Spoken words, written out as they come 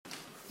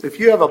If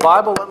you have a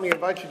Bible, let me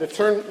invite you to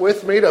turn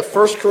with me to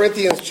 1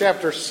 Corinthians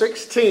chapter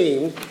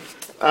 16,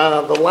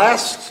 the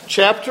last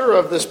chapter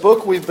of this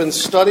book we've been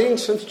studying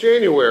since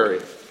January.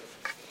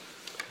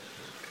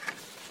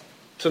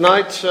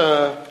 Tonight,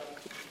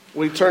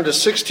 we turn to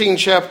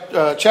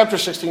chapter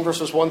 16,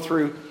 verses 1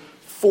 through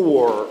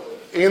 4.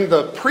 In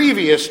the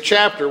previous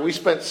chapter, we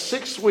spent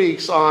 6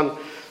 weeks on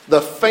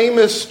the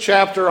famous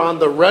chapter on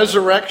the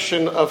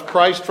resurrection of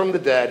Christ from the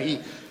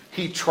dead.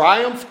 He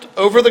triumphed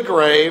over the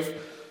grave,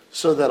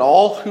 so that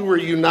all who were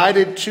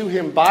united to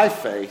him by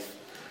faith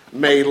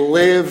may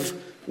live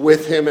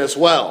with him as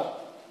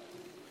well.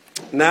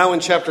 Now in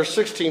chapter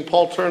 16,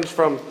 Paul turns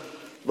from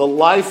the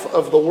life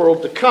of the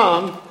world to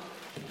come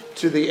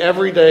to the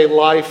everyday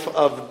life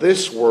of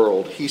this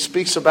world. He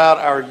speaks about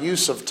our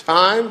use of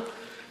time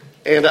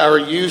and our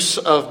use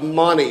of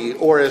money,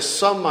 or as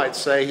some might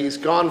say, he's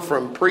gone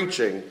from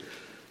preaching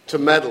to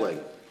meddling.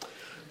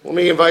 Let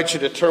me invite you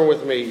to turn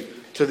with me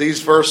to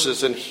these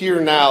verses and hear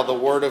now the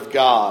word of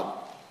God.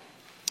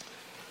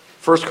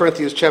 1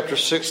 Corinthians chapter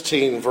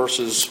 16,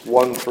 verses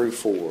 1 through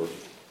 4.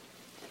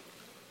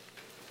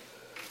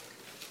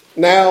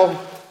 Now,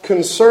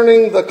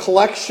 concerning the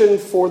collection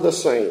for the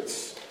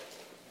saints,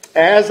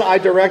 as I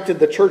directed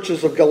the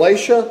churches of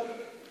Galatia,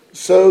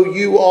 so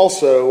you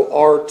also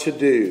are to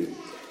do.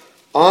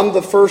 On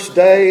the first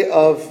day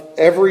of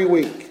every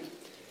week,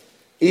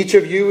 each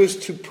of you is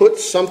to put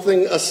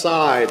something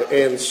aside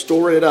and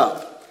store it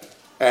up,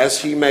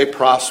 as he may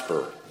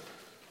prosper,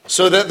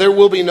 so that there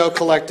will be no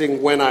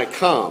collecting when I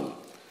come.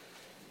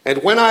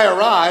 And when I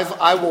arrive,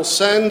 I will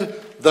send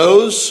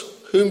those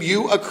whom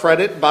you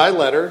accredit by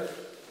letter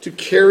to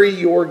carry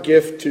your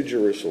gift to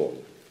Jerusalem,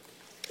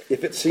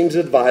 if it seems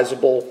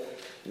advisable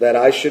that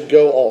I should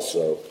go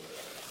also.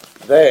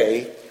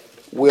 They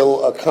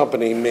will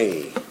accompany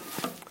me.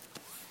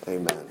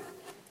 Amen.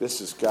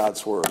 This is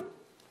God's word.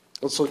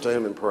 Let's look to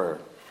him in prayer.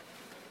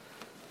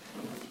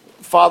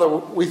 Father,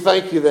 we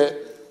thank you that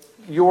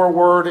your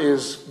word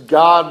is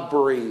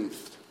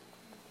God-breathed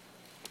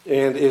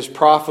and is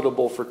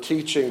profitable for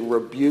teaching,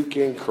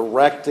 rebuking,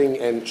 correcting,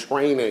 and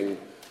training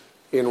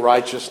in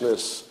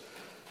righteousness,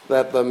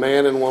 that the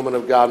man and woman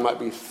of God might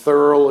be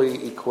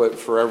thoroughly equipped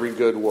for every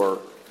good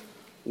work.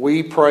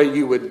 We pray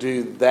you would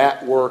do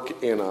that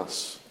work in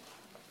us.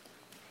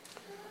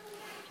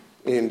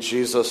 In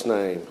Jesus'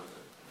 name,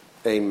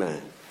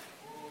 amen.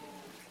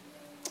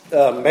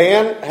 A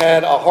man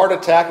had a heart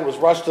attack and was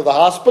rushed to the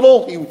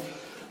hospital. He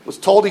was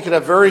told he could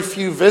have very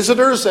few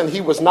visitors, and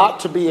he was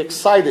not to be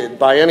excited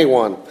by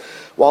anyone.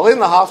 While in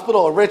the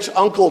hospital, a rich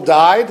uncle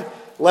died,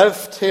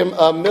 left him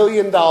 $1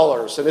 million,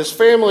 and his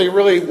family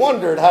really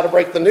wondered how to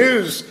break the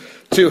news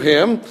to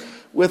him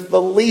with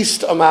the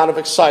least amount of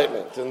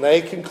excitement. And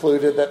they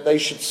concluded that they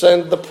should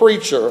send the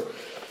preacher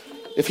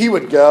if he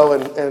would go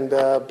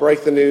and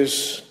break the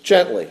news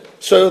gently.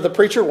 So the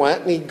preacher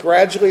went, and he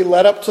gradually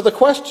led up to the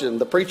question.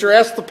 The preacher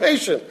asked the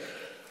patient,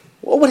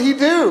 what would he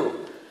do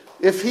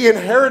if he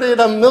inherited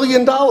 $1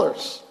 million?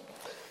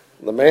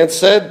 The man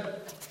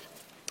said,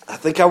 I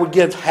think I would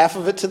give half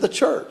of it to the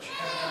church.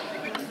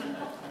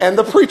 And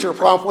the preacher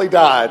promptly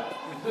died.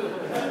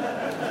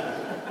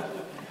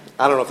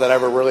 I don't know if that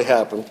ever really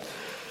happened.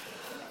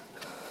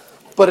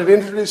 But it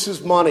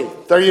introduces money.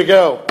 There you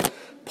go.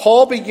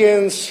 Paul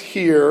begins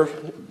here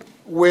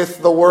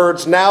with the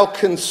words, now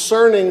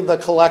concerning the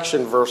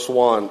collection, verse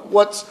 1.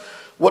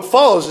 What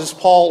follows is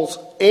Paul's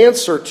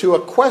answer to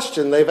a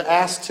question they've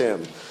asked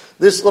him.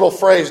 This little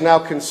phrase, now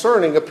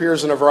concerning,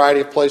 appears in a variety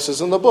of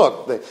places in the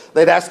book.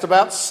 They'd asked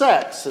about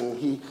sex, and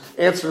he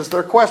answers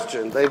their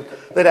question.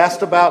 They'd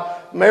asked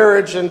about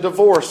marriage and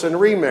divorce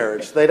and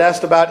remarriage. They'd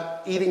asked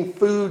about eating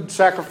food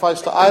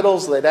sacrificed to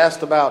idols. They'd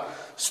asked about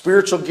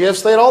spiritual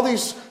gifts. They had all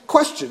these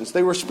questions.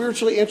 They were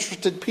spiritually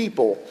interested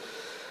people.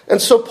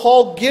 And so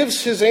Paul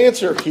gives his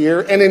answer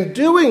here, and in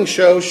doing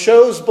so,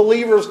 shows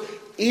believers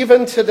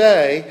even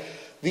today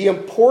the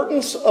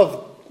importance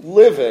of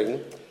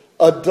living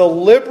a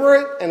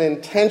deliberate and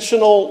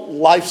intentional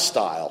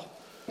lifestyle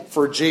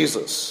for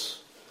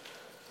Jesus.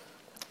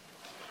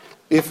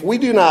 If we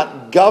do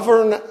not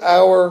govern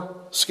our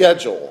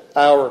schedule,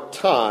 our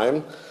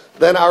time,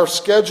 then our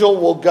schedule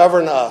will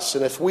govern us.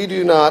 And if we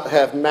do not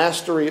have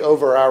mastery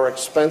over our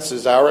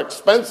expenses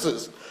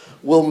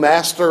will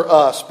master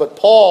us. But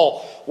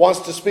Paul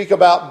wants to speak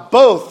about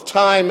both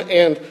time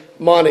and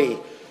money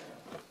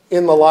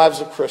in the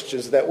lives of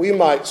Christians, that we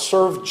might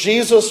serve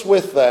Jesus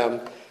with them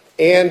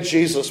and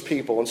Jesus'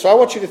 people. And so I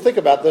want you to think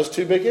about those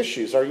two big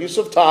issues, our use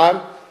of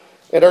time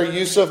and our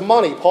use of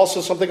money. Paul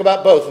says something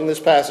about both in this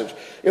passage.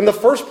 In the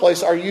first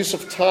place, our use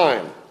of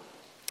time.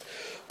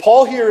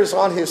 Paul here is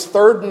on his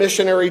third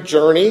missionary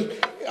journey.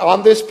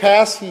 On this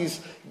pass,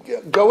 he's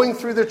going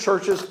through the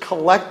churches,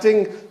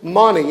 collecting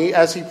money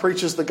as he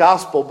preaches the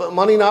gospel, but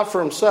money not for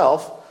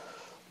himself,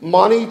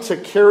 money to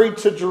carry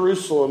to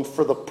Jerusalem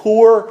for the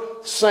poor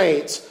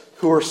saints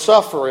who are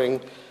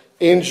suffering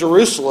in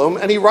Jerusalem,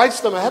 and he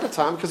writes them ahead of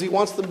time because he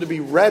wants them to be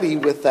ready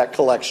with that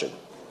collection.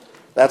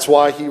 That's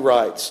why he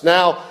writes.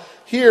 Now,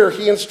 here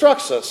he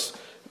instructs us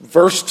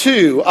Verse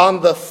 2,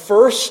 on the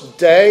first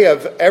day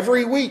of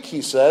every week,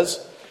 he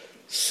says,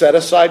 set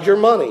aside your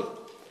money.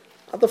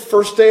 On the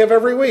first day of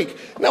every week.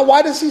 Now,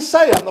 why does he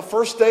say on the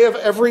first day of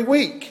every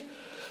week?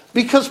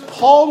 Because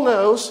Paul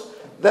knows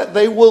that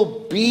they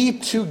will be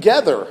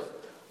together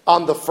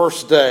on the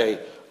first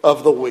day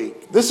of the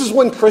week. This is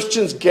when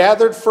Christians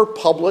gathered for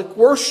public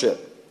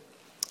worship.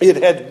 It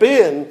had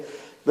been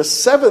the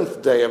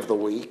seventh day of the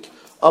week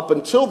up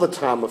until the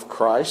time of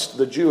Christ,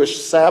 the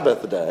Jewish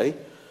Sabbath day.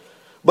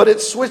 But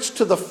it switched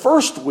to the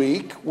first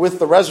week with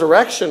the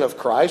resurrection of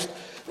Christ,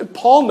 and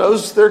Paul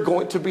knows they're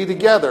going to be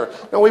together.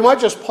 Now, we might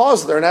just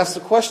pause there and ask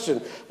the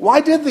question,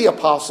 why did the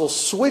apostles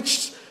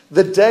switch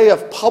the day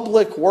of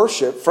public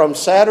worship from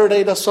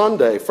Saturday to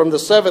Sunday, from the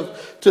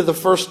seventh to the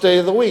first day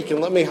of the week?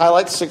 And let me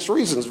highlight 6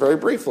 reasons very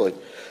briefly.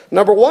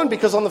 Number 1,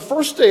 because on the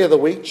first day of the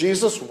week,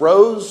 Jesus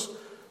rose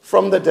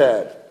from the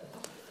dead.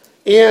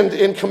 And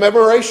in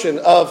commemoration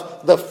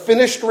of the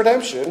finished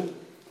redemption,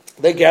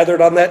 they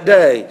gathered on that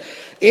day.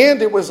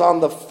 And it was on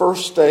the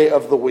first day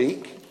of the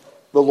week,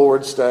 the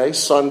Lord's Day,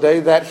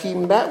 Sunday, that he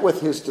met with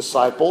his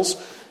disciples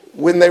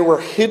when they were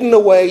hidden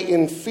away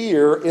in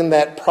fear in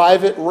that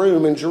private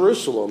room in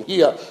Jerusalem. He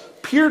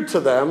appeared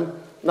to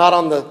them not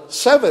on the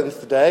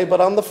seventh day,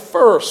 but on the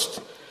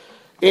first.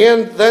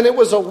 And then it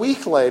was a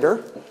week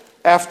later,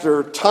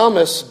 after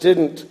Thomas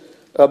didn't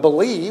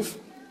believe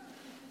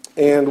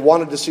and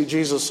wanted to see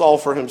Jesus all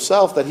for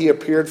himself, that he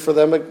appeared to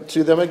them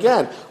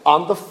again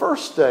on the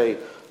first day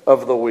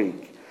of the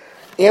week.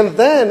 And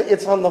then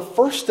it's on the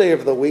first day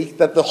of the week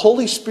that the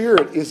Holy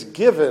Spirit is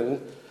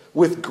given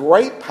with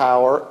great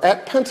power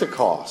at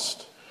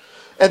Pentecost.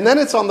 And then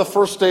it's on the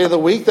first day of the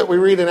week that we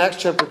read in Acts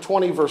chapter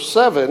 20, verse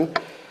 7,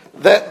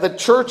 that the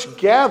church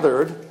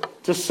gathered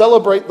to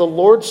celebrate the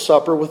Lord's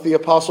Supper with the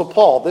Apostle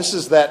Paul. This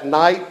is that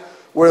night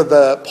where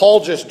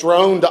Paul just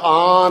droned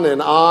on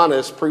and on,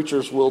 as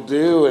preachers will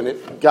do, and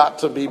it got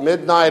to be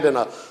midnight, and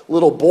a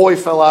little boy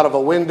fell out of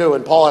a window,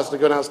 and Paul has to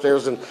go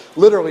downstairs and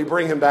literally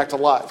bring him back to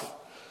life.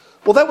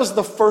 Well, that was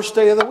the first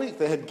day of the week.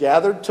 They had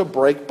gathered to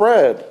break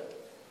bread.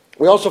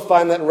 We also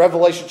find that in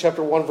Revelation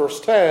chapter 1, verse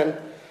 10,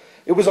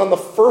 it was on the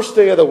first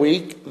day of the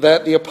week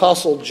that the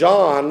Apostle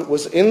John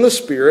was in the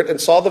Spirit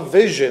and saw the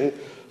vision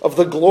of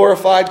the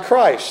glorified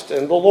Christ,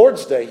 and the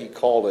Lord's Day, he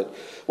called it.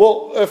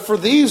 Well, for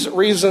these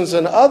reasons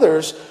and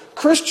others,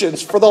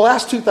 Christians for the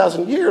last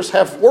 2,000 years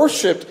have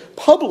worshiped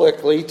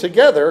publicly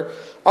together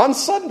on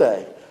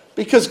Sunday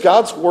because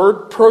God's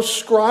Word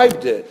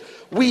prescribed it.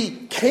 We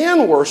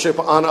can worship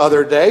on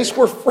other days.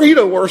 We're free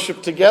to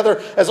worship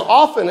together as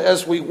often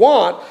as we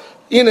want,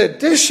 in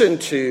addition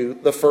to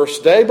the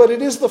first day, but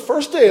it is the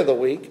first day of the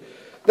week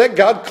that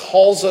God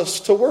calls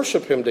us to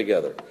worship him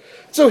together.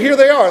 So here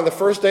they are on the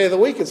first day of the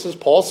week. It says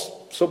Paul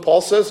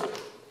says,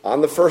 on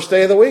the first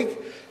day of the week,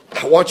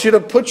 I want you to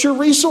put your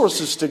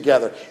resources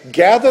together.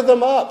 Gather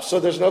them up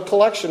so there's no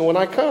collection when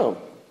I come.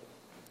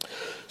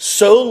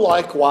 So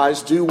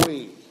likewise do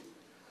we.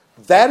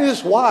 That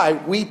is why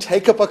we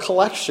take up a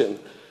collection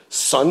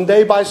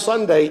Sunday by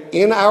Sunday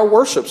in our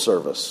worship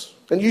service.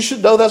 And you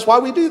should know that's why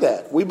we do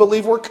that. We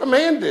believe we're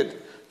commanded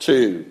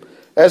to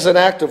as an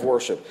act of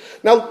worship.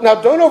 Now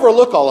don't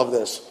overlook all of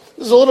this.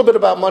 This is a little bit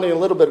about money and a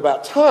little bit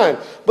about time.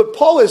 But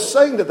Paul is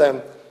saying to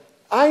them,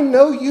 I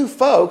know you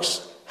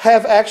folks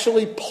have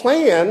actually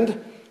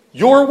planned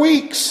your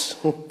weeks.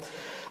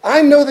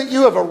 I know that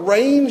you have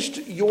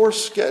arranged your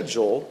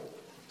schedule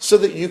so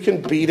that you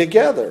can be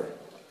together.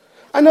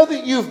 I know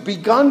that you've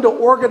begun to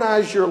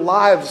organize your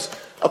lives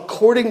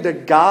according to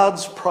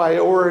God's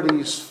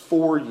priorities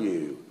for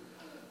you.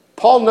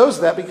 Paul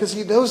knows that because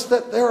he knows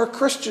that there are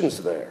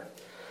Christians there.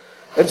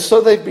 And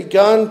so they've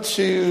begun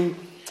to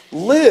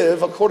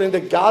live according to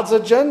God's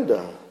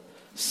agenda.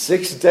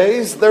 6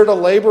 days they're to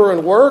labor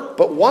and work,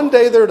 but one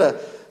day they're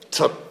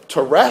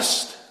to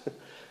rest,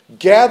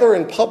 gather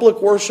in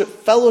public worship,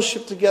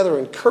 fellowship together,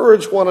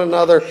 encourage one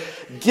another,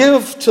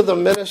 give to the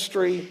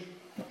ministry,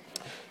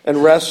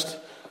 and rest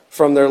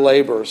from their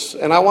labors.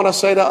 And I want to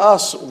say to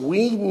us,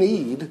 we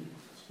need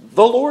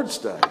the Lord's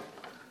Day.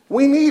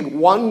 We need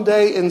 1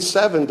 day in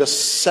 7 to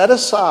set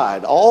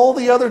aside all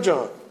the other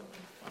junk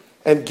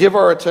and give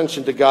our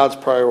attention to God's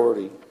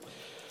priority.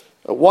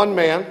 One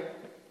man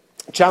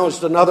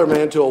challenged another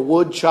man to a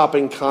wood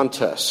chopping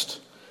contest.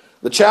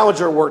 The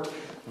challenger worked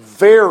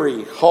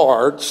very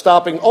hard,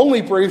 stopping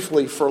only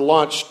briefly for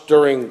lunch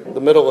during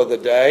the middle of the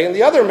day. And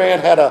the other man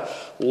had a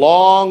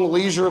long,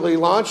 leisurely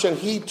lunch, and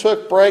he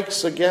took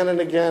breaks again and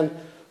again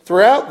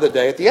throughout the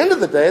day. At the end of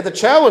the day, the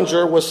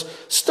challenger was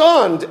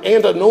stunned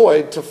and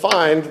annoyed to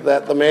find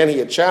that the man he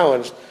had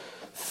challenged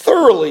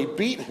thoroughly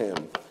beat him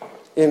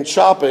in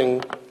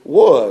chopping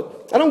wood.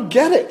 I don't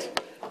get it.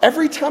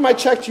 Every time I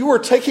checked, you were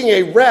taking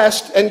a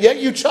rest, and yet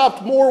you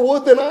chopped more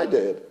wood than I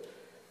did.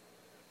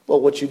 Well,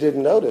 what you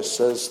didn't notice,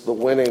 says the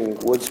winning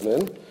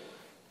woodsman,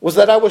 was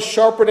that I was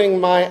sharpening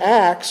my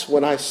axe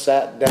when I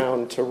sat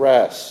down to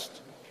rest.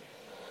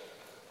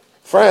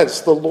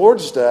 Friends, the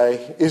Lord's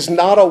Day is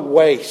not a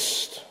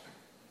waste.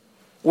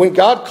 When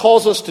God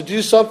calls us to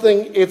do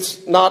something,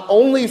 it's not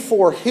only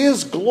for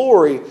his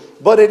glory,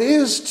 but it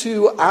is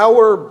to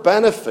our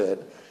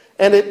benefit,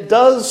 and it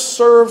does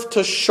serve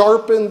to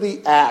sharpen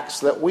the axe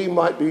that we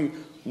might be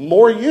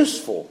more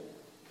useful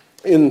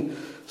in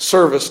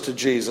service to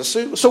Jesus.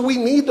 So we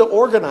need to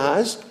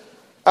organize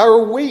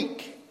our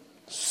week.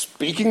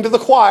 Speaking to the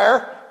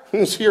choir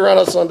who's here on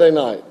a Sunday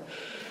night.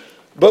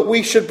 But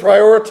we should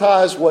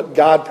prioritize what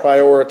God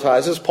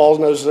prioritizes. Paul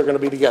knows they're going to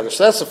be together.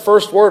 So that's the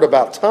first word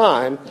about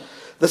time.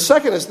 The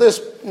second is this.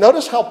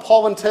 Notice how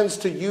Paul intends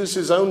to use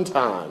his own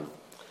time.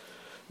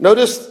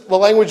 Notice the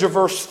language of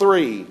verse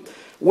 3.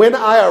 When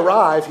I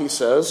arrive, he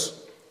says,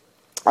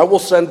 I will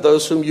send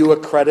those whom you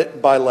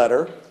accredit by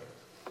letter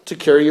to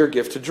carry your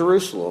gift to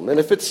Jerusalem. And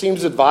if it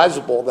seems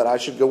advisable that I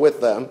should go with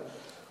them,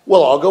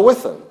 well, I'll go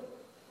with them.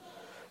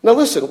 Now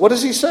listen, what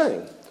is he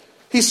saying?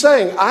 He's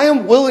saying, I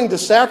am willing to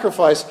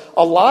sacrifice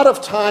a lot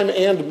of time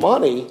and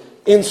money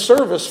in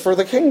service for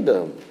the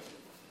kingdom,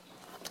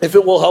 if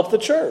it will help the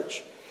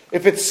church.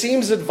 If it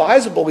seems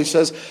advisable, he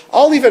says,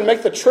 I'll even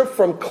make the trip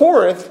from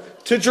Corinth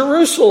to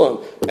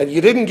Jerusalem. And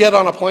you didn't get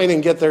on a plane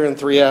and get there in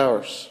 3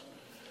 hours.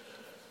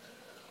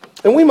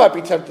 And we might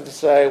be tempted to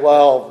say,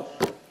 well,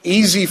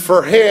 easy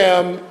for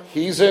him.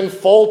 He's in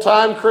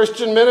full-time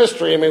Christian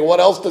ministry. I mean, what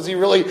else does he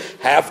really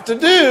have to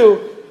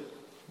do?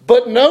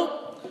 But nope.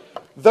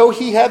 Though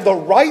he had the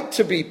right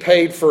to be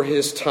paid for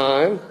his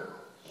time,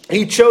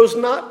 he chose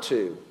not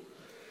to.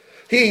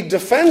 He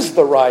defends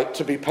the right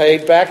to be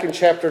paid back in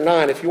chapter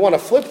 9. If you want to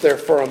flip there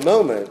for a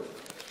moment,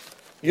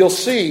 you'll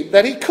see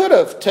that he could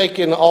have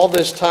taken all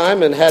this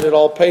time and had it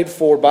all paid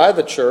for by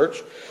the church.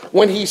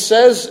 When he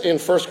says in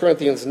 1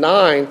 Corinthians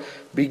 9,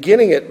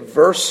 beginning at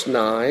verse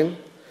 9,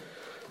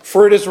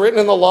 for it is written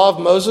in the law of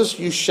Moses,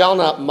 you shall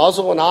not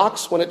muzzle an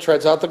ox when it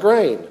treads out the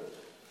grain.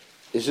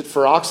 Is it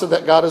for oxen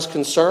that God is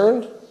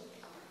concerned?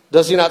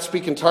 Does he not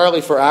speak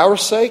entirely for our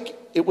sake?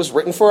 It was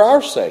written for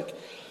our sake,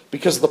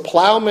 because the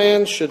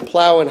plowman should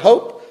plow in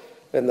hope,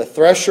 and the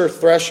thresher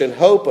thresh in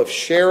hope of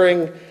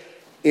sharing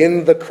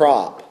in the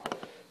crop.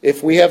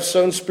 If we have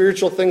sown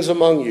spiritual things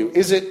among you,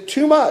 is it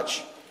too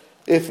much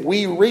if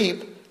we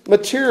reap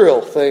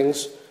material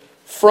things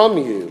from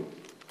you?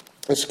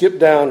 And skip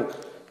down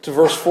to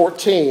verse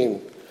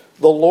 14.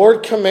 The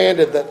Lord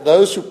commanded that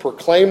those who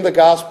proclaim the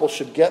gospel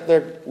should get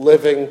their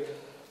living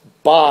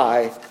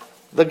by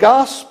the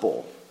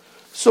gospel.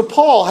 So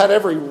Paul had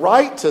every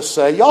right to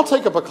say, y'all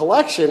take up a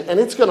collection and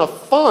it's going to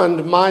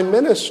fund my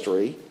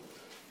ministry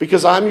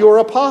because I'm your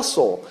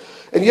apostle.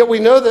 And yet we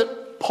know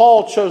that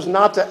Paul chose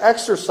not to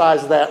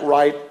exercise that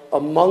right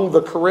among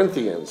the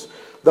Corinthians,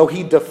 though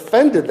he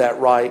defended that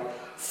right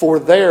for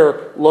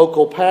their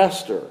local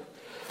pastor.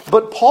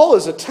 But Paul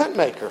is a tent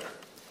maker.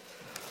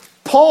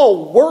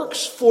 Paul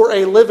works for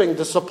a living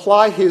to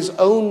supply his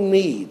own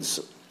needs.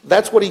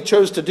 That's what he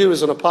chose to do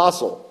as an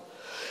apostle.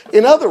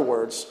 In other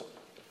words,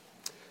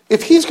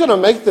 if he's going to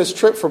make this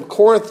trip from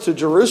Corinth to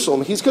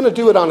Jerusalem, he's going to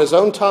do it on his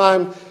own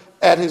time,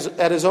 at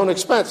his own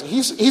expense.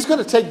 He's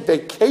going to take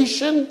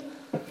vacation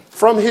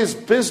from his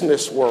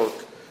business work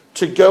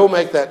to go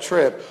make that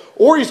trip.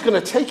 Or he's going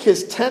to take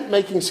his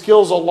tent-making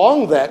skills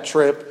along that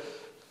trip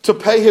to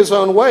pay his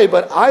own way.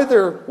 But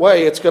either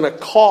way, it's going to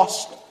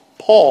cost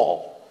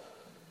Paul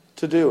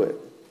to do it.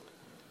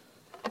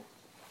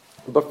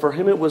 But for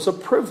him, it was a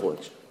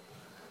privilege.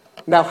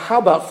 Now, how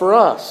about for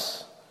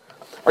us?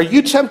 Are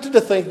you tempted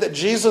to think that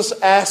Jesus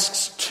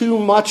asks too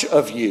much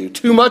of you,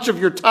 too much of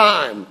your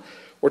time,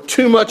 or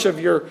too much of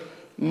your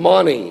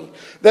money?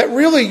 That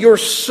really you're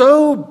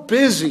so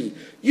busy,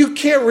 you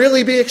can't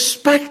really be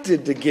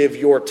expected to give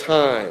your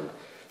time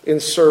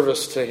in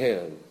service to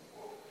him.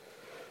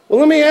 Well,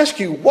 let me ask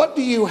you, what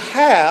do you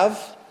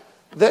have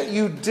that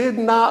you did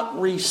not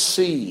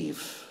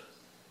receive?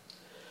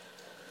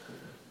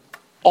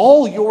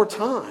 All your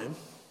time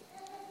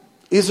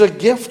is a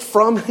gift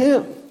from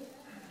him.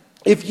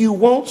 If you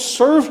won't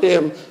serve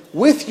him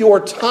with your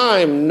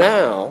time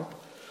now,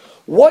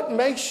 what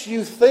makes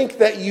you think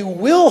that you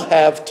will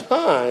have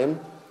time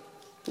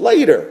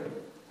later?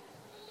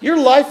 Your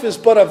life is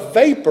but a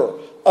vapor,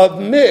 a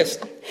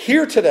mist,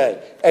 here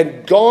today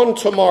and gone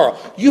tomorrow.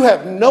 You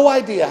have no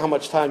idea how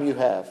much time you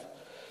have.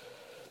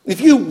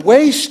 If you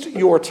waste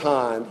your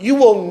time, you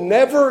will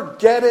never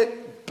get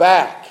it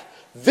back.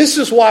 This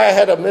is why I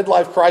had a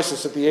midlife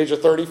crisis at the age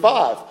of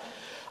 35.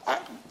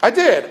 I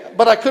did,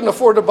 but I couldn't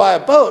afford to buy a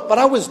boat. But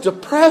I was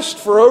depressed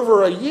for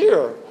over a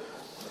year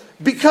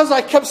because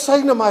I kept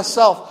saying to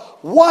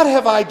myself, what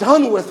have I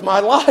done with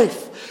my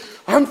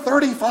life? I'm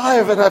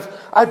 35 and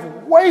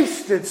I've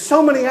wasted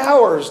so many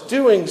hours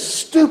doing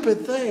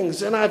stupid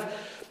things, and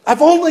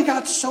I've only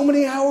got so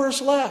many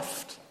hours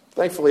left.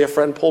 Thankfully, a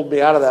friend pulled me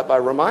out of that by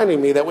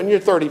reminding me that when you're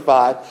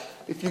 35,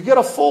 if you get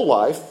a full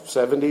life,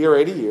 70 or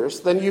 80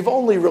 years, then you've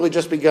only really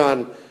just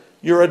begun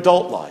your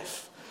adult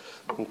life.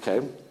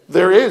 Okay?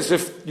 There is,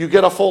 if you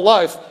get a full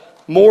life,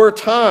 more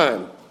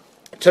time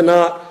to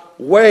not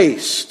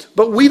waste.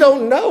 But we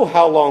don't know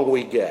how long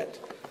we get.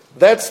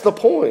 That's the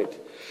point.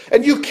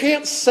 And you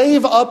can't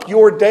save up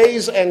your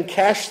days and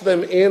cash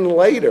them in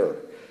later.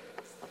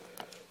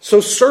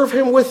 So serve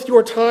him with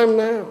your time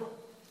now.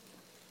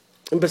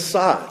 And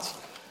besides,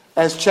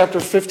 As chapter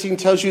 15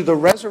 tells you, the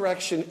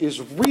resurrection is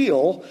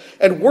real,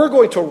 and we're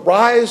going to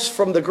rise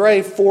from the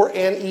grave for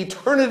an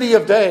eternity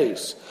of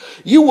days.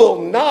 You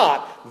will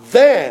not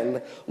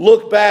then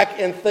look back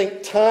and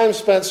think time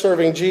spent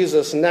serving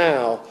Jesus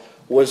now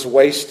was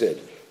wasted,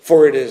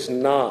 for it is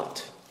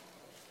not.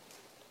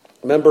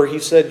 Remember, he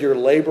said, your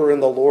labor in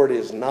the Lord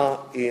is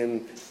not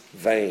in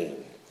vain.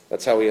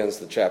 That's how he ends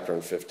the chapter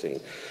in 15.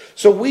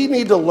 So we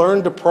need to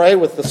learn to pray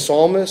with the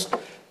psalmist,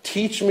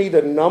 teach me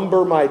to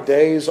number my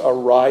days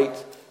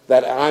aright,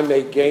 that I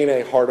may gain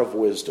a heart of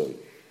wisdom.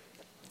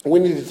 We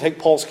need to take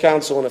Paul's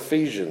counsel in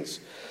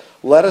Ephesians.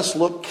 Let us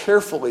look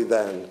carefully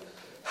then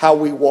how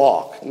we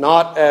walk,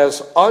 not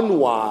as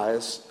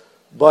unwise,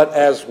 but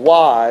as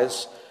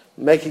wise,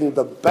 making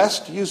the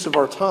best use of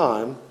our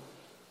time,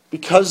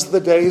 because the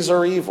days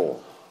are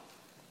evil.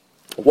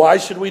 Why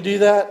should we do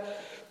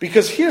that?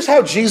 Because here's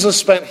how Jesus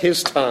spent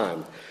his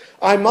time.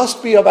 I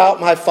must be about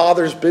my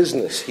Father's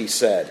business, he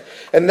said.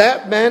 And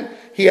that meant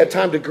he had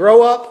time to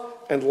grow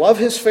up and love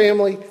his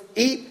family,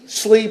 eat,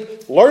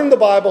 sleep, learn the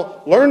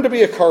Bible, learn to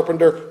be a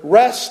carpenter,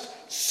 rest,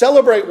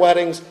 celebrate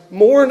weddings,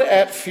 mourn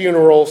at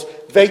funerals,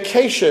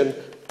 vacation,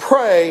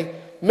 pray,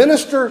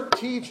 minister,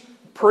 teach,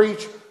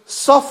 preach,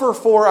 suffer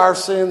for our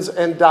sins,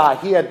 and die.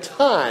 He had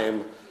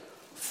time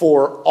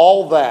for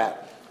all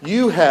that.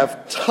 You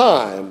have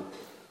time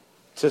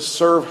to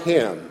serve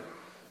him,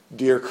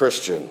 dear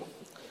Christian.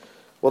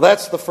 Well,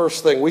 that's the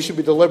first thing. We should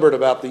be deliberate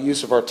about the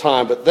use of our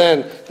time. But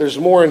then there's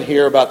more in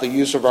here about the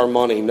use of our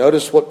money.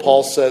 Notice what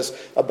Paul says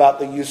about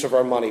the use of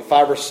our money.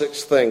 5 or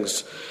 6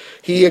 things.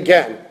 He,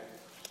 again,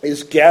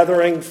 is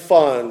gathering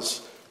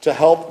funds to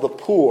help the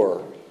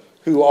poor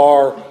who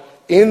are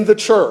in the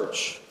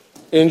church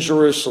in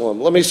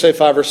Jerusalem. Let me say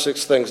 5 or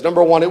 6 things.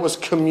 Number 1, it was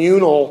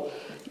communal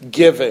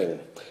giving.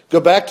 Go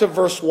back to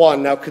verse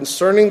 1. Now,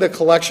 concerning the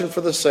collection for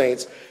the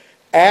saints,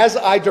 as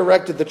I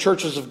directed the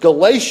churches of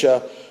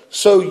Galatia,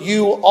 so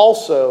you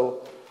also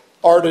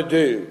are to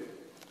do.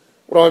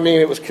 What do I mean?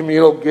 It was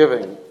communal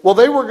giving. Well,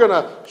 they were going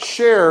to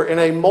share in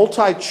a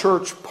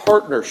multi-church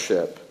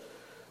partnership,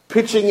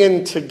 pitching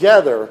in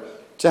together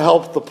to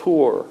help the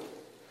poor.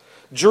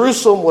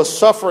 Jerusalem was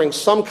suffering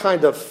some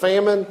kind of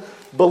famine.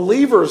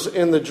 Believers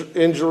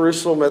in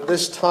Jerusalem at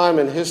this time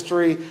in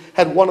history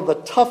had one of the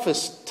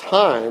toughest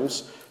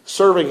times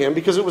serving him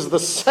because it was the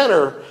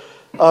center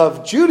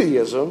of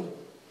Judaism.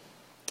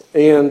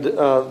 And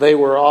they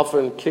were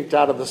often kicked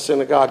out of the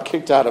synagogue,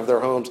 kicked out of their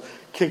homes,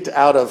 kicked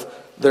out of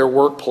their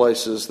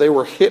workplaces. They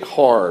were hit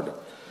hard.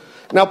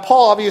 Now,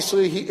 Paul,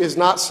 obviously, he is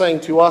not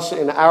saying to us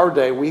in our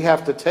day we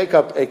have to take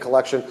up a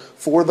collection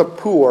for the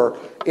poor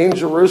in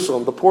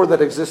Jerusalem, the poor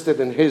that existed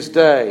in his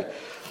day.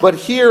 But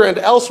here and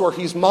elsewhere,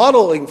 he's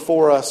modeling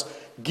for us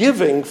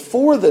giving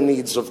for the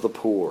needs of the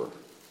poor.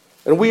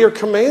 And we are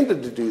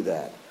commanded to do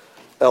that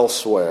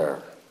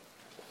elsewhere.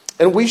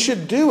 And we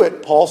should do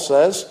it, Paul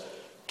says,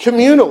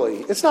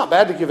 communally. It's not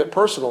bad to give it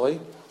personally,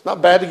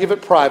 not bad to give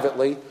it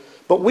privately,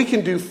 but we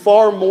can do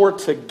far more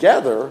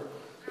together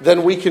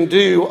than we can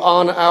do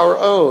on our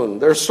own.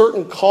 There are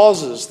certain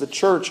causes the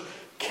church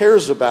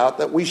cares about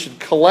that we should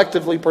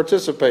collectively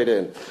participate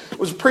in. I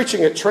was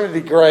preaching at Trinity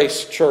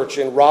Grace Church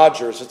in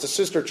Rogers. It's a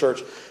sister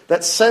church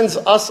that sends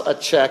us a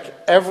check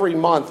every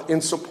month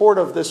in support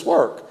of this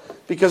work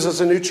because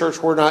as a new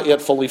church, we're not yet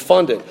fully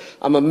funded.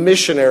 I'm a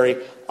missionary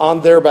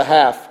on their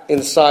behalf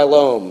in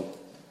Siloam.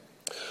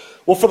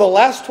 Well, for the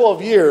last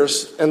 12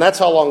 years, and that's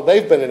how long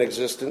they've been in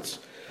existence,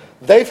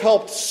 they've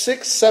helped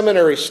 6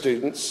 seminary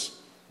students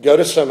go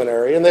to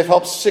seminary, and they've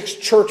helped 6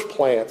 church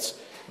plants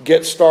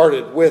get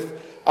started with,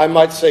 I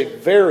might say,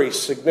 very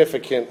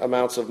significant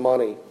amounts of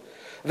money.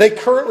 They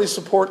currently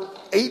support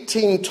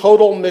 18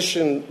 total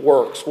mission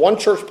works, 1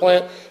 church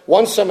plant,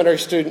 1 seminary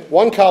student,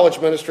 1 college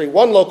ministry,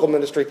 1 local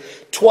ministry,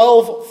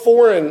 12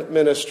 foreign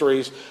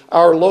ministries,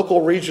 our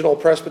local regional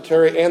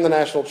presbytery, and the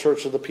National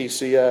Church of the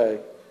PCA.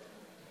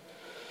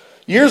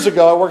 Years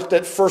ago, I worked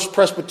at First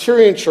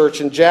Presbyterian Church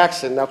in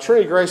Jackson. Now,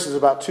 Trinity Grace is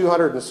about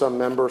 200 and some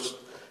members.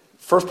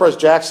 First Pres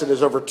Jackson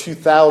is over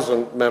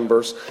 2,000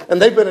 members, and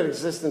they've been in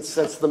existence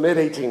since the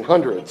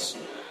mid-1800s.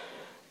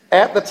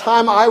 At the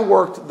time I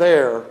worked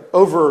there,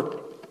 over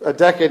a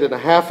decade and a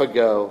half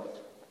ago,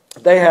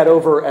 they had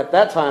over, at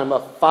that time, a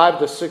 $5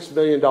 to $6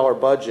 million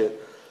budget,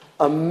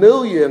 $1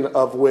 million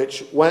of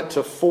which went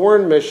to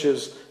foreign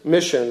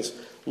missions,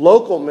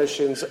 local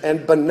missions,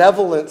 and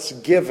benevolence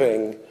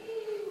giving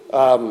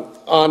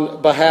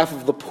on behalf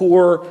of the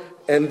poor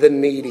and the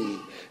needy.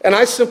 And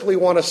I simply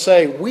want to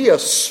say we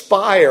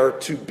aspire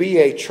to be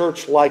a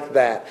church like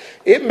that.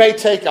 It may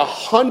take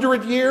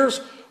 100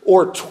 years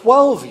or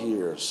 12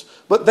 years,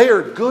 but they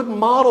are good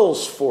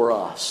models for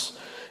us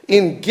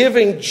in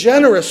giving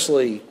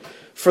generously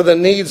for the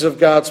needs of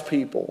God's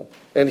people.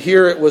 And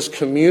here it was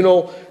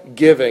communal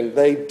giving.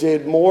 They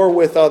did more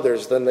with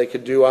others than they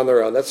could do on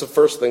their own. That's the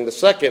first thing. The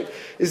second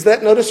is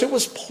that, notice, it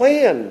was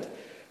planned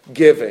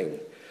giving.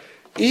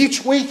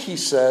 Each week, he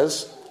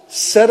says,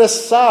 set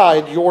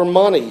aside your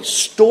money.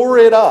 Store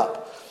it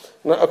up.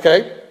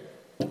 Okay?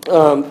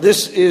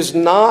 This is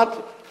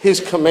not his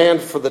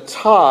command for the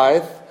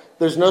tithe.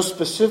 There's no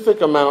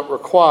specific amount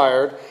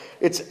required.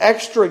 It's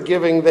extra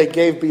giving they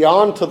gave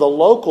beyond to the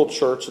local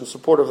church in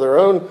support of their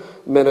own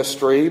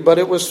ministry, but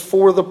it was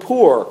for the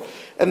poor.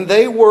 And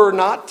they were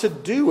not to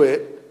do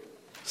it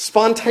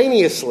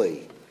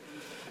spontaneously.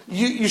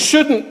 You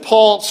shouldn't,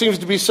 Paul seems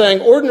to be saying,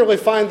 ordinarily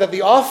find that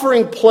the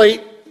offering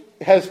plate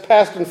has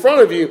passed in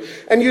front of you,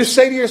 and you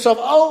say to yourself,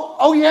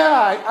 oh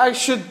yeah, I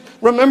should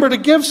remember to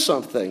give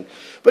something.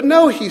 But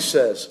no, he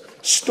says,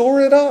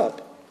 store it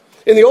up.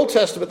 In the Old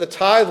Testament, the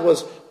tithe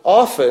was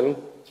often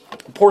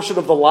a portion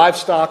of the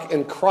livestock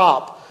and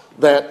crop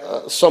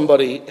that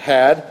somebody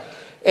had,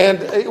 and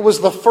it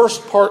was the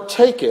first part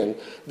taken.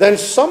 Then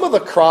some of the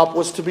crop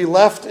was to be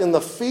left in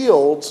the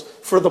fields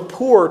for the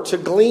poor to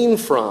glean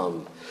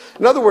from.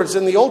 In other words,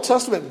 in the Old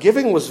Testament,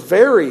 giving was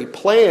very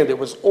planned. It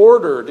was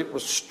ordered. It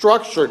was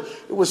structured.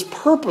 It was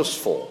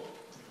purposeful.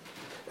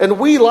 And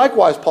we,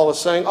 likewise, Paul is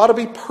saying, ought to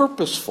be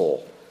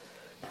purposeful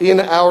in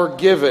our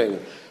giving.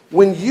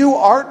 When you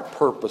aren't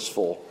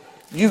purposeful,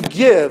 you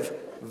give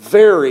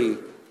very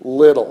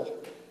little.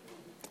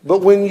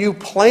 But when you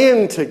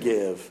plan to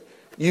give,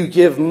 you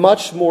give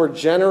much more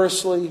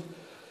generously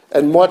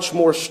and much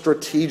more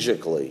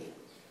strategically.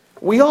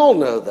 We all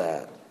know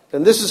that.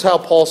 And this is how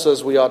Paul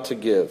says we ought to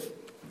give.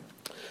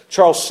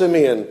 Charles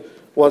Simeon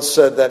once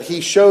said that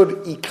he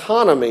showed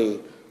economy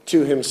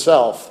to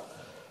himself,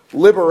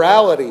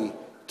 liberality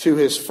to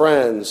his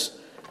friends,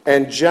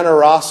 and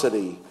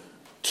generosity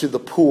to the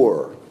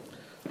poor.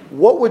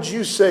 What would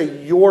you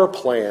say your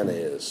plan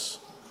is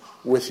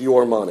with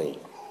your money?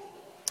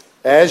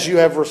 As you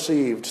have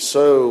received,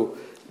 so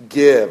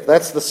give.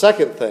 That's the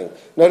second thing.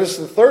 Notice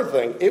the third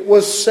thing. It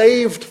was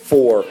saved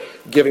for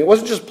giving. It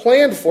wasn't just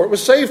planned for, it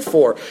was saved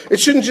for. It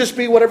shouldn't just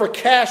be whatever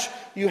cash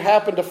you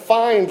happen to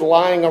find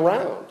lying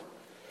around.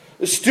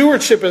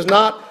 Stewardship is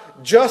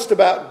not just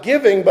about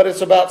giving, but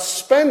it's about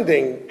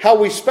spending. How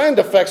we spend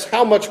affects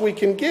how much we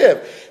can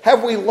give.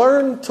 Have we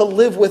learned to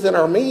live within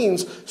our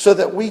means so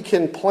that we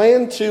can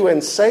plan to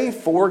and save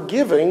for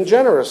giving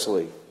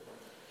generously?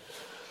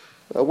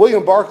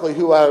 William Barclay,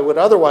 who I would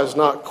otherwise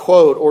not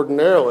quote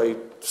ordinarily,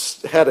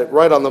 had it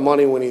right on the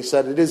money when he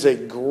said, it is a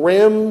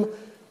grim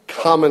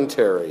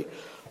commentary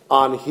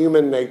on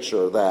human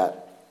nature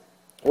that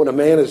when a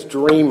man is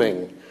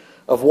dreaming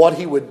of what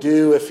he would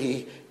do if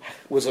he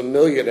was a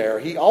millionaire,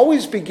 he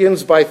always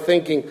begins by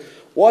thinking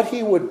what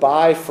he would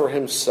buy for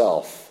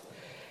himself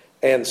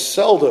and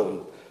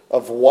seldom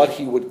of what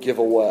he would give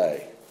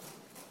away.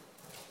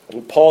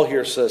 And Paul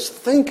here says,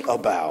 think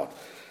about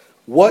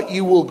what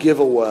you will give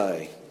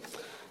away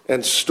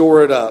and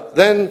store it up.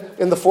 Then,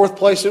 in the fourth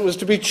place, it was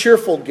to be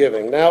cheerful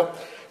giving. Now,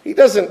 he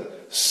doesn't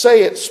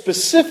say it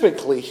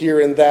specifically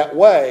here in that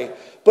way,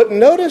 but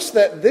notice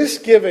that this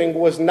giving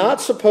was not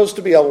supposed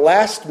to be a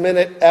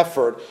last-minute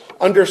effort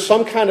under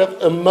some kind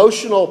of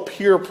emotional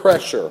peer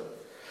pressure.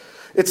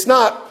 It's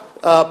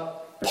not,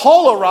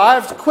 Paul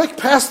arrived, quick,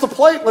 pass the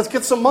plate, let's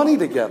get some money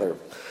together.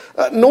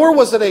 Nor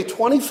was it a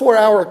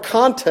 24-hour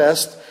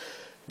contest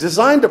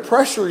designed to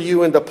pressure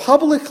you into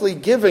publicly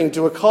giving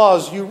to a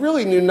cause you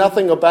really knew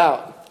nothing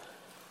about.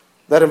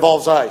 That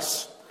involves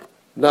ice.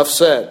 Enough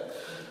said.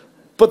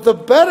 But the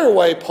better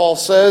way, Paul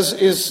says,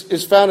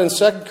 is found in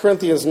 2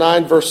 Corinthians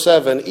 9, verse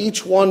 7.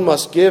 Each one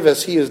must give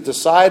as he has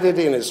decided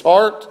in his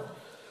heart,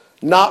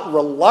 not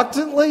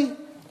reluctantly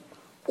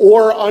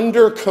or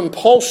under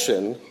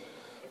compulsion,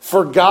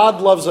 for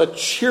God loves a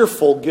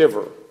cheerful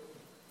giver.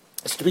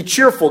 It's to be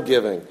cheerful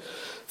giving.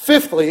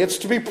 Fifthly, it's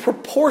to be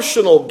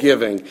proportional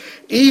giving.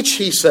 Each,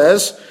 he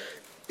says,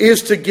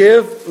 is to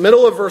give,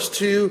 middle of verse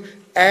 2,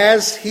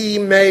 as he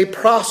may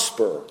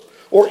prosper,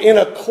 or in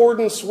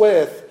accordance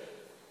with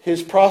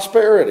his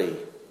prosperity.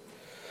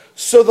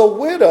 So the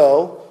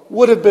widow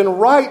would have been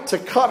right to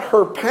cut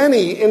her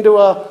penny into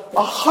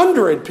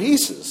 100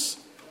 pieces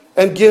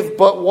and give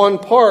but one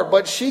part,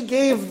 but she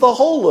gave the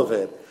whole of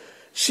it.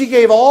 She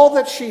gave all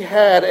that she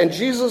had, and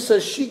Jesus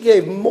says she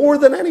gave more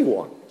than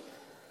anyone.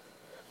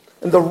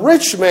 And the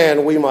rich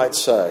man, we might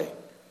say,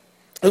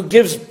 who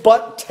gives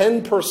but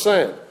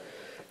 10%,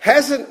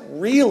 hasn't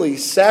really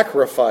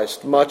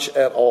sacrificed much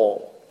at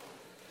all.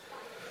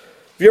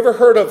 Have you ever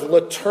heard of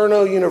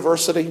LeTourneau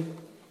University? It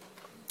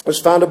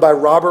was founded by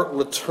Robert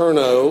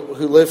LeTourneau,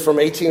 who lived from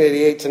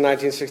 1888 to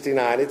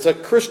 1969. It's a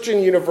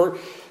Christian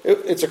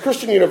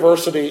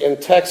university in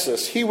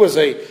Texas. He was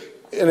an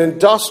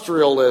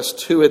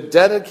industrialist who had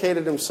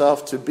dedicated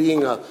himself to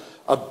being a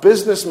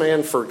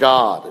businessman for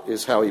God,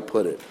 is how he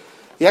put it.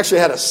 He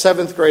actually had a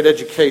 7th grade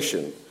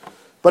education,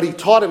 but he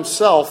taught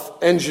himself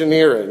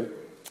engineering,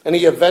 and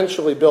he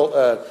eventually built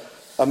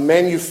a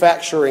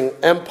manufacturing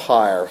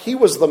empire. He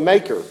was the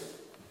maker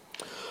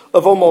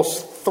of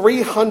almost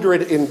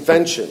 300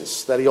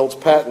 inventions that he holds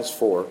patents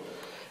for,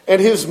 and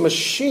his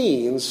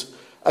machines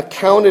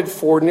accounted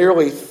for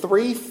nearly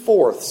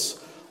 3/4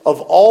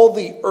 of all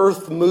the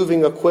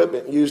earth-moving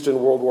equipment used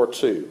in World War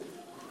II.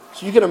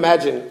 So you can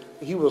imagine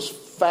he was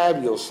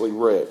fabulously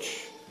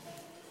rich.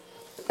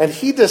 And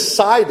he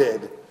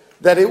decided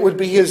that it would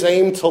be his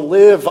aim to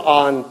live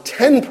on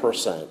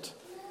 10%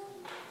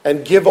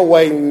 and give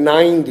away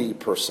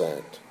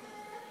 90%.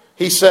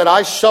 He said,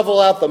 I shovel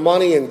out the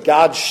money and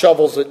God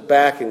shovels it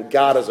back, and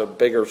God is a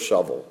bigger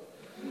shovel.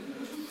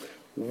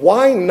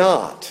 Why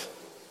not?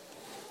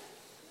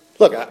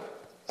 Look,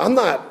 I'm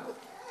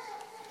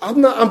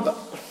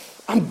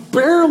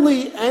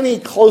barely any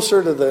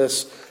closer to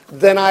this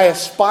than I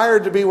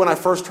aspired to be when I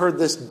first heard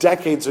this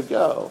decades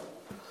ago.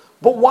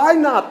 But why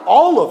not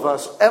all of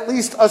us at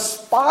least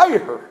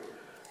aspire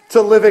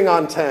to living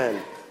on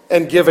 10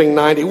 and giving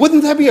 90?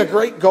 Wouldn't that be a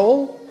great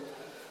goal?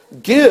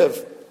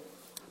 Give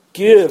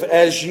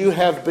as you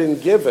have been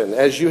given,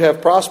 as you have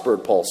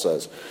prospered, Paul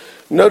says.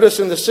 Notice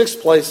in the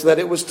sixth place that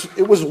it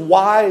was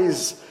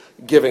wise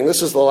giving.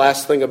 This is the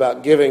last thing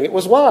about giving. It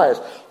was wise.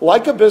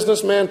 Like a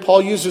businessman,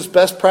 Paul uses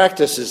best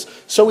practices.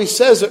 So he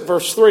says at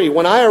verse 3,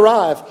 when I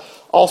arrive,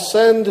 I'll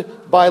send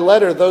by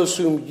letter those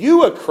whom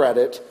you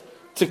accredit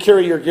to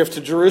carry your gift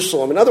to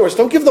Jerusalem. In other words,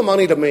 don't give the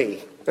money to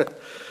me.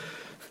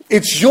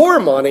 It's your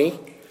money.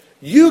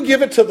 You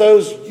give it to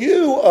those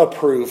you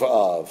approve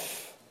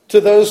of, to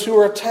those who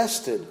are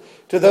tested,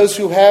 to those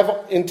who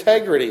have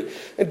integrity.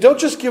 And don't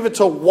just give it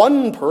to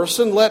one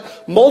person.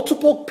 Let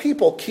multiple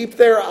people keep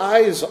their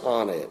eyes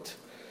on it.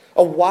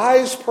 A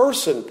wise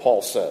person,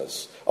 Paul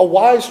says, a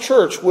wise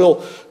church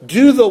will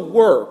do the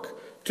work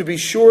to be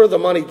sure the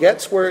money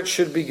gets where it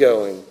should be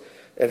going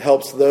and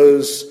helps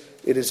those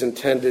it is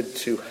intended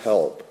to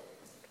help.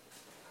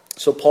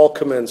 So Paul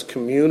commends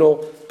communal,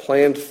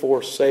 planned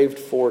for, saved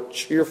for,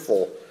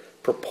 cheerful,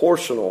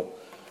 proportional,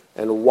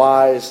 and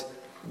wise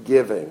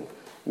giving.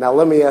 Now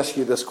let me ask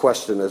you this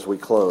question as we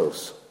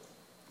close.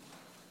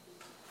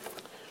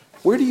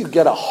 Where do you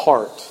get a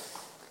heart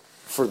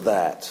for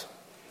that?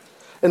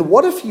 And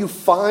what if you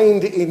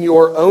find in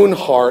your own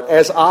heart,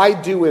 as I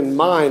do in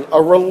mine,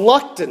 a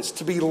reluctance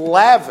to be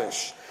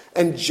lavish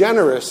and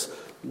generous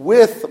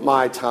with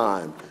my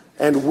time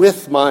and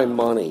with my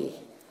money?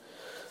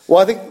 Well,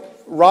 I think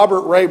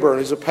Robert Rayburn,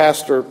 who's a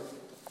pastor,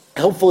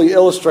 helpfully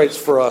illustrates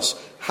for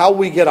us how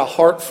we get a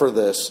heart for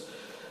this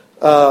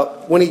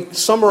when he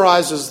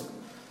summarizes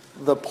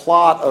the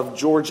plot of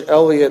George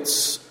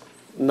Eliot's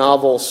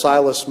novel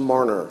Silas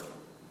Marner. I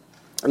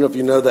don't know if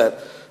you know that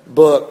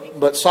book,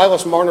 but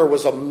Silas Marner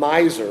was a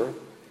miser.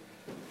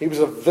 He was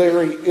a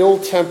very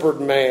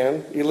ill-tempered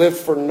man. He lived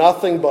for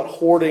nothing but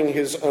hoarding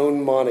his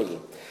own money.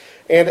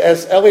 And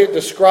as Eliot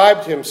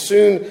described him,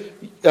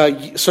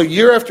 so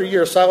year after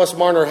year, Silas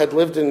Marner had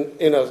lived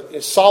in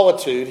a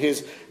solitude.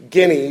 His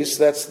guineas,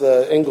 that's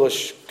the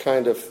English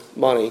kind of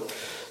money,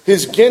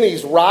 his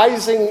guineas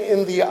rising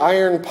in the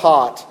iron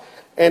pot,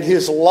 and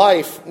his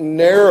life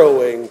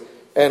narrowing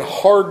and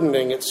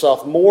hardening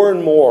itself more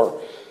and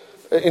more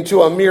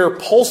into a mere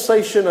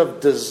pulsation of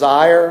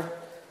desire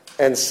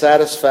and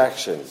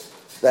satisfaction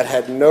that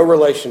had no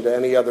relation to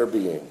any other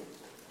being.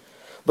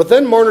 But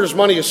then Marner's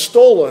money is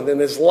stolen and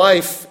his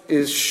life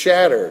is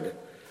shattered.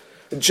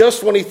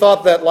 Just when he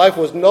thought that life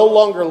was no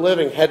longer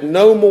living, had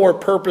no more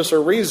purpose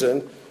or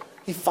reason,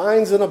 he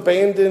finds an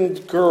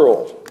abandoned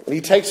girl and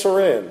he takes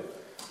her in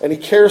and he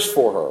cares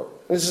for her.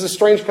 And this is a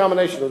strange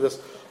combination of this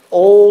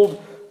old,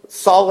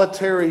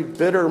 solitary,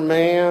 bitter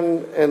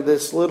man and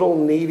this little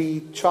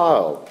needy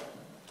child.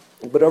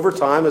 But over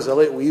time, as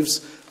Eliot weaves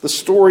the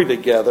story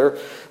together,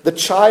 the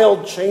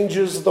child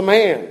changes the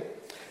man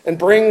and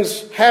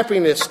brings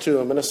happiness to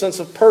him and a sense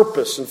of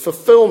purpose and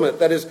fulfillment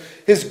that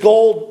his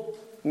goal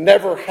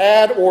never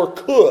had or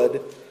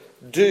could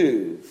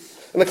do.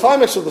 And the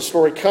climax of the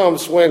story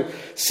comes when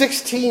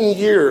 16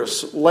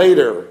 years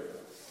later,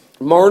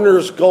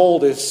 Marner's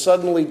gold is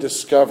suddenly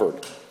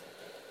discovered.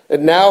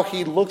 And now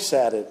he looks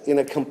at it in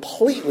a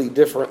completely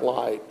different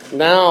light.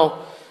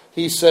 Now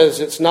he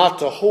says it's not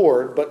to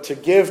hoard, but to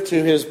give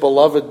to his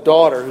beloved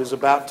daughter who's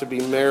about to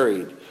be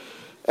married.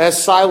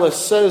 As Silas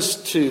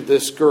says to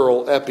this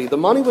girl, Epi, the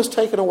money was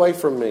taken away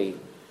from me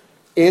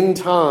in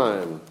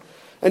time.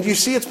 And you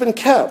see, it's been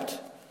kept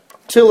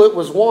till it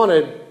was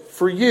wanted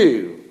for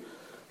you.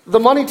 The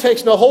money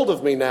takes no hold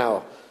of me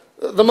now.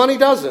 The money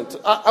doesn't.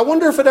 I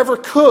wonder if it ever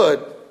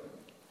could.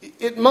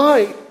 It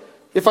might.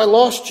 If I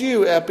lost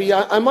you, Epi,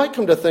 I might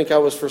come to think I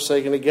was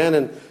forsaken again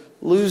and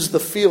lose the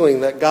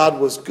feeling that God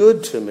was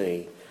good to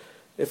me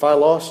if I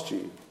lost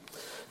you.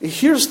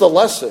 Here's the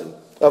lesson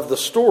of the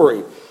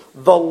story.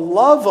 The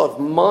love of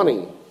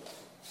money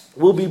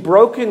will be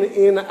broken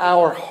in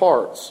our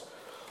hearts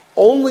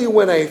only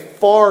when a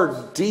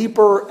far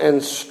deeper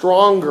and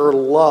stronger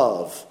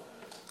love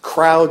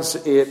crowds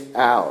it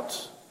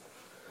out.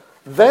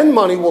 Then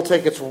money will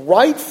take its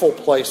rightful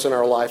place in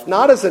our life,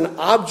 not as an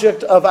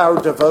object of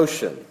our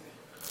devotion,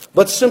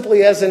 but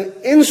simply as an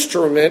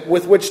instrument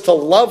with which to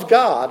love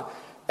God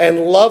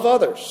and love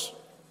others.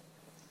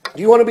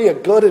 Do you want to be a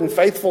good and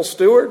faithful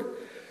steward?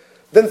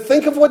 Then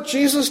think of what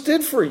Jesus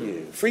did for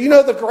you. For you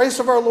know the grace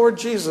of our Lord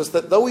Jesus,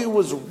 that though he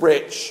was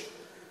rich,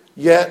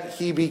 yet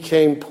he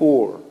became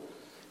poor,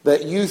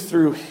 that you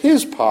through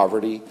his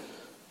poverty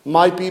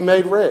might be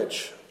made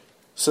rich,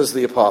 says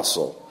the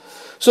apostle.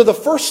 So the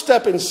first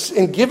step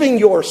in giving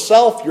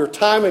yourself, your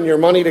time, and your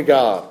money to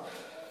God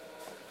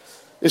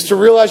is to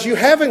realize you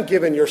haven't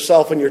given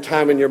yourself and your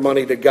time and your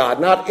money to God.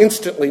 Not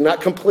instantly,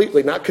 not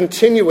completely, not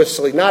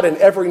continuously, not in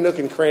every nook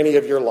and cranny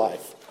of your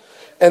life.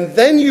 And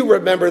then you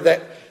remember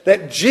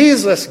that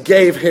Jesus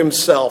gave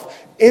himself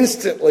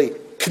instantly,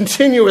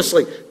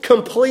 continuously,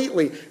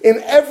 completely, in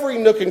every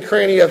nook and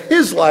cranny of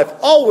his life,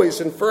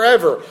 always and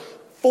forever,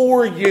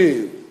 for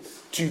you,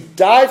 to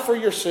die for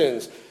your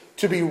sins,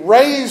 to be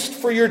raised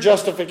for your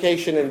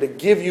justification, and to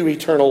give you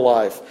eternal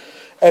life.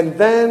 And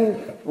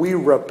then we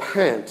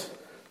repent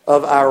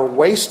of our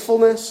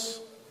wastefulness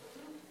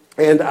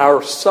and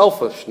our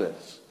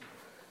selfishness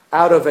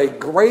out of a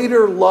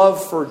greater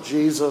love for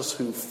Jesus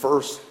who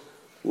first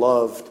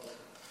loved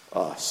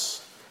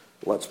us.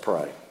 Let's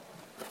pray.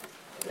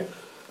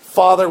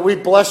 Father, we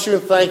bless you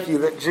and thank you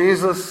that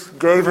Jesus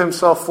gave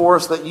himself for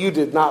us, that you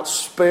did not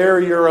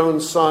spare your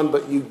own son,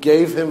 but you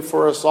gave him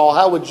for us all.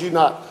 How would you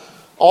not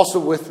also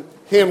with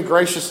him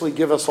graciously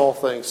give us all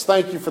things?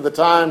 Thank you for the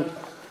time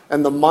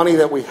and the money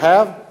that we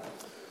have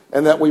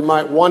and that we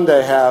might one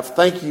day have.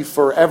 Thank you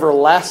for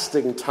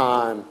everlasting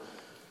time.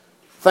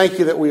 Thank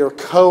you that we are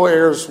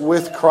co-heirs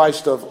with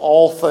Christ of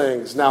all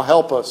things. Now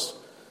help us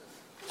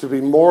to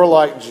be more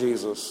like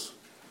Jesus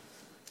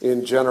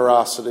in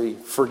generosity.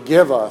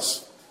 Forgive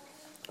us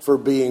for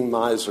being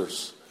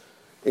misers.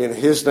 In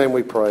his name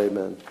we pray,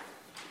 amen.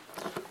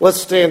 Let's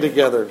stand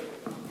together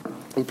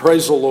and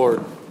praise the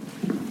Lord.